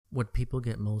What people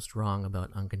get most wrong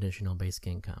about unconditional basic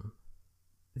income.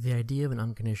 The idea of an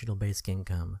unconditional basic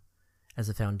income as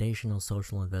a foundational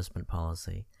social investment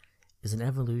policy is an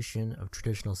evolution of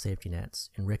traditional safety nets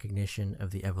in recognition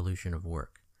of the evolution of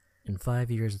work. In 5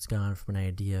 years, it's gone from an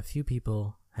idea few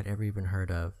people had ever even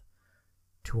heard of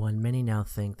to one many now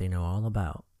think they know all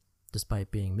about,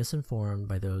 despite being misinformed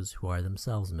by those who are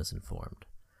themselves misinformed.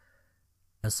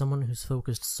 As someone who's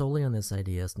focused solely on this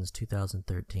idea since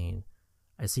 2013,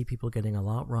 I see people getting a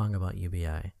lot wrong about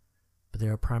UBI, but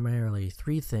there are primarily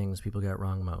 3 things people get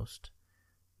wrong most: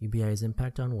 UBI's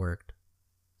impact on work,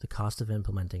 the cost of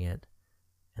implementing it,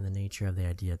 and the nature of the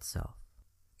idea itself.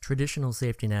 Traditional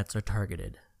safety nets are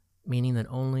targeted, meaning that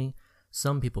only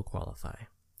some people qualify,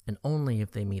 and only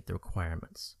if they meet the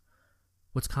requirements.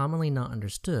 What's commonly not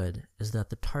understood is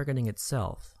that the targeting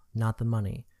itself, not the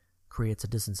money, creates a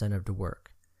disincentive to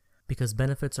work. Because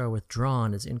benefits are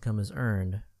withdrawn as income is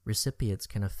earned, recipients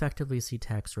can effectively see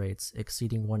tax rates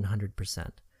exceeding 100%.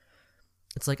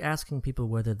 It's like asking people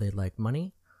whether they like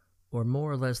money, or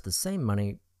more or less the same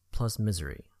money plus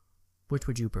misery. Which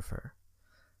would you prefer?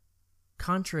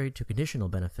 Contrary to conditional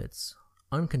benefits,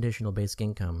 unconditional basic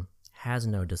income has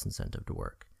no disincentive to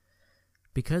work.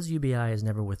 Because UBI is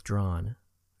never withdrawn,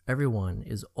 everyone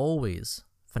is always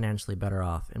financially better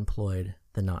off employed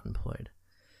than not employed.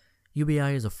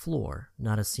 UBI is a floor,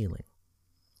 not a ceiling.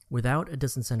 Without a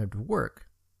disincentive to work,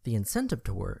 the incentive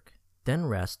to work then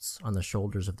rests on the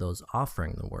shoulders of those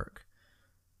offering the work.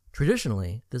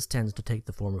 Traditionally, this tends to take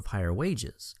the form of higher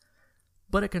wages,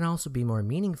 but it can also be more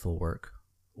meaningful work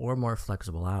or more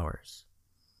flexible hours.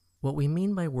 What we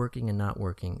mean by working and not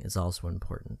working is also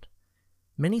important.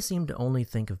 Many seem to only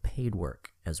think of paid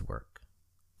work as work,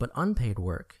 but unpaid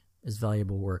work is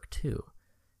valuable work too,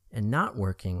 and not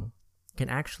working can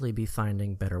actually be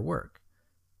finding better work.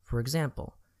 For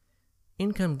example,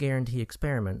 income guarantee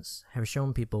experiments have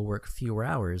shown people work fewer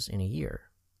hours in a year.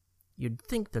 You'd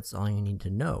think that's all you need to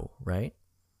know, right?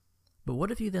 But what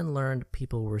if you then learned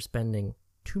people were spending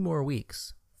 2 more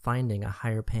weeks finding a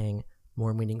higher paying,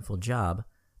 more meaningful job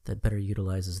that better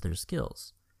utilizes their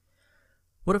skills?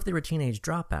 What if they were teenage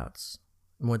dropouts,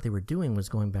 and what they were doing was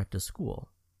going back to school?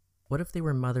 What if they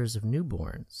were mothers of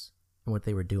newborns, and what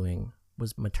they were doing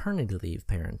was maternity leave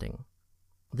parenting?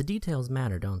 The details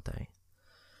matter, don't they?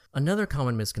 Another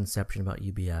common misconception about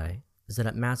UBI is that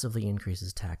it massively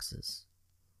increases taxes.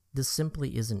 This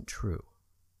simply isn't true.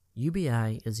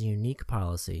 UBI is a unique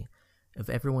policy of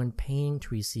everyone paying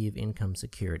to receive income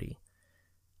security.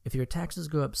 If your taxes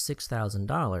go up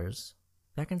 $6,000,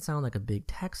 that can sound like a big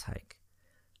tax hike.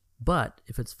 But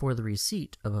if it's for the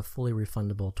receipt of a fully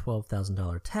refundable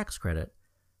 $12,000 tax credit,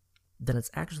 then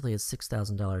it's actually a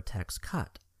 $6,000 tax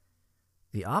cut.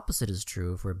 The opposite is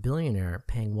true for a billionaire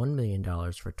paying $1 million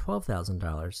for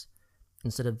 $12,000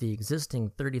 instead of the existing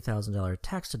 $30,000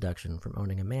 tax deduction from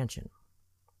owning a mansion.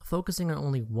 Focusing on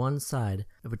only one side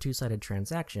of a two-sided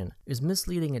transaction is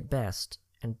misleading at best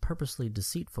and purposely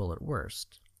deceitful at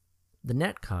worst. The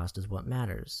net cost is what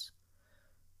matters.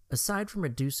 Aside from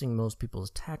reducing most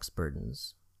people's tax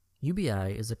burdens,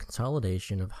 UBI is a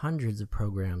consolidation of hundreds of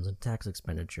programs and tax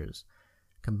expenditures,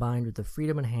 combined with the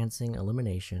freedom-enhancing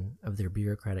elimination of their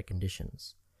bureaucratic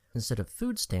conditions. Instead of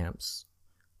food stamps,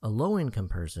 a low-income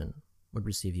person would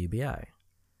receive UBI.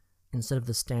 Instead of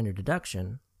the standard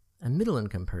deduction, a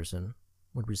middle-income person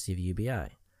would receive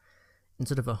UBI.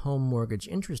 Instead of a home mortgage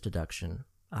interest deduction,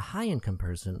 a high-income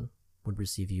person would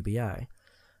receive UBI.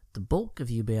 The bulk of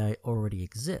UBI already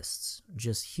exists,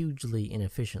 just hugely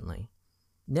inefficiently.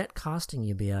 Net costing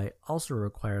UBI also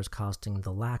requires costing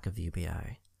the lack of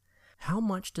UBI. How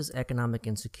much does economic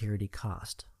insecurity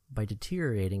cost by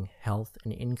deteriorating health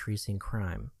and increasing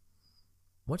crime?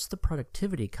 What's the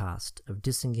productivity cost of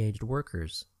disengaged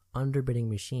workers underbidding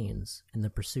machines in the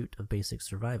pursuit of basic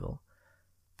survival?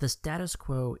 The status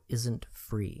quo isn't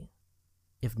free.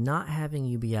 If not having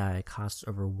UBI costs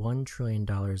over $1 trillion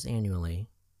annually,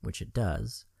 which it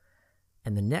does,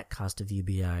 and the net cost of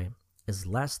UBI is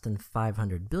less than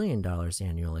 $500 billion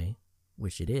annually,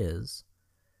 which it is,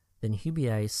 then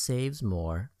UBI saves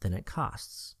more than it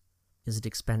costs. Is it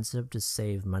expensive to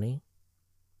save money?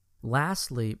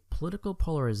 Lastly, political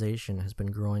polarization has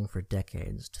been growing for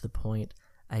decades to the point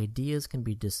ideas can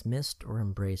be dismissed or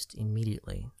embraced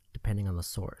immediately, depending on the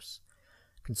source.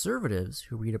 Conservatives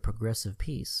who read a progressive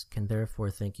piece can therefore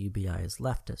think UBI is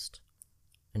leftist,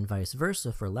 and vice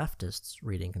versa for leftists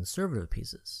reading conservative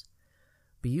pieces.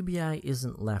 But UBI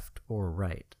isn't left or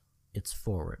right, it's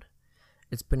forward.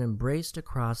 It's been embraced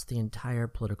across the entire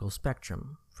political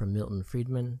spectrum, from Milton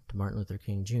Friedman to Martin Luther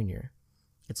King Jr.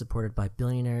 It's supported by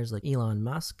billionaires like Elon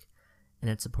Musk, and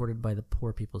it's supported by the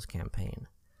Poor People's Campaign.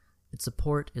 Its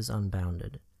support is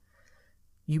unbounded.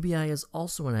 UBI is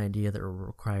also an idea that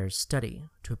requires study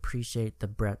to appreciate the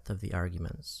breadth of the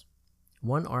arguments.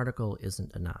 One article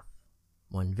isn't enough.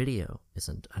 One video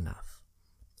isn't enough.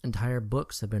 Entire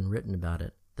books have been written about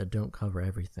it that don't cover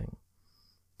everything.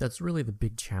 That's really the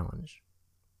big challenge.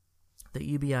 The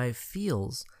UBI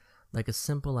feels like a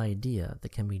simple idea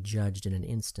that can be judged in an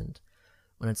instant,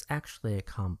 when it's actually a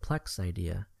complex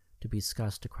idea to be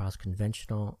discussed across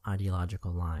conventional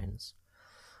ideological lines.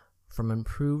 From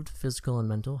improved physical and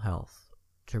mental health,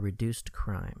 to reduced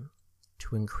crime,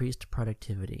 to increased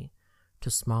productivity,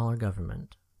 to smaller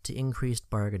government, to increased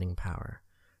bargaining power,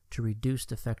 to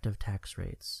reduced effective tax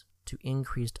rates, to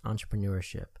increased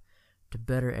entrepreneurship, to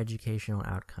better educational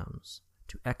outcomes,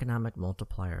 to economic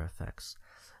multiplier effects,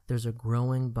 there's a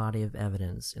growing body of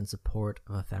evidence in support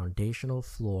of a foundational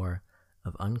floor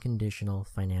of unconditional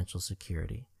financial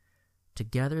security.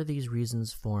 Together, these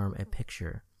reasons form a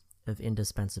picture of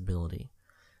indispensability.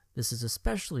 This is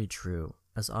especially true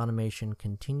as automation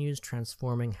continues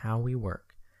transforming how we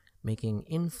work, making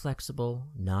inflexible,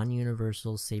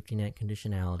 non-universal safety net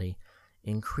conditionality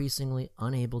increasingly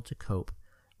unable to cope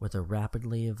with a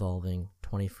rapidly evolving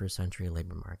 21st century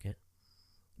labor market.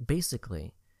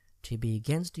 Basically, to be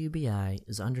against UBI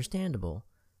is understandable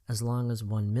as long as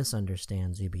one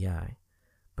misunderstands UBI,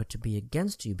 but to be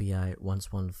against UBI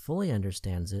once one fully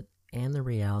understands it and the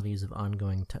realities of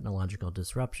ongoing technological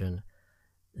disruption,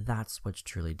 that's what's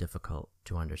truly difficult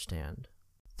to understand.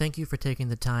 Thank you for taking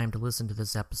the time to listen to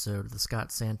this episode of the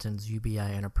Scott Santon's UBI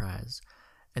Enterprise,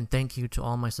 and thank you to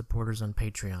all my supporters on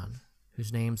Patreon,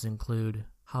 whose names include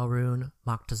Haroon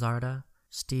Mokhtazarda,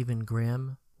 Stephen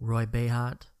Grimm, Roy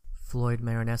Behat, Floyd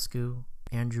Marinescu,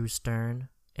 Andrew Stern,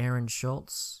 Aaron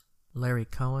Schultz, Larry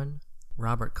Cohen,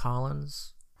 Robert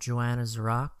Collins, Joanna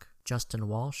Zarak, Justin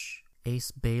Walsh,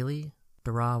 Ace Bailey,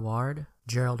 Dara Ward,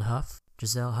 Gerald Huff,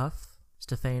 Giselle Huff,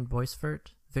 Stefan Boisfert,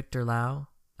 Victor Lau,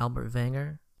 Albert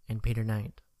Wenger, and Peter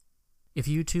Knight. If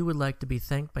you too would like to be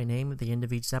thanked by name at the end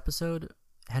of each episode,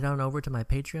 head on over to my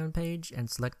Patreon page and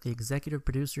select the executive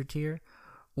producer tier,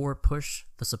 or push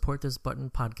the Support This Button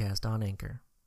podcast on Anchor.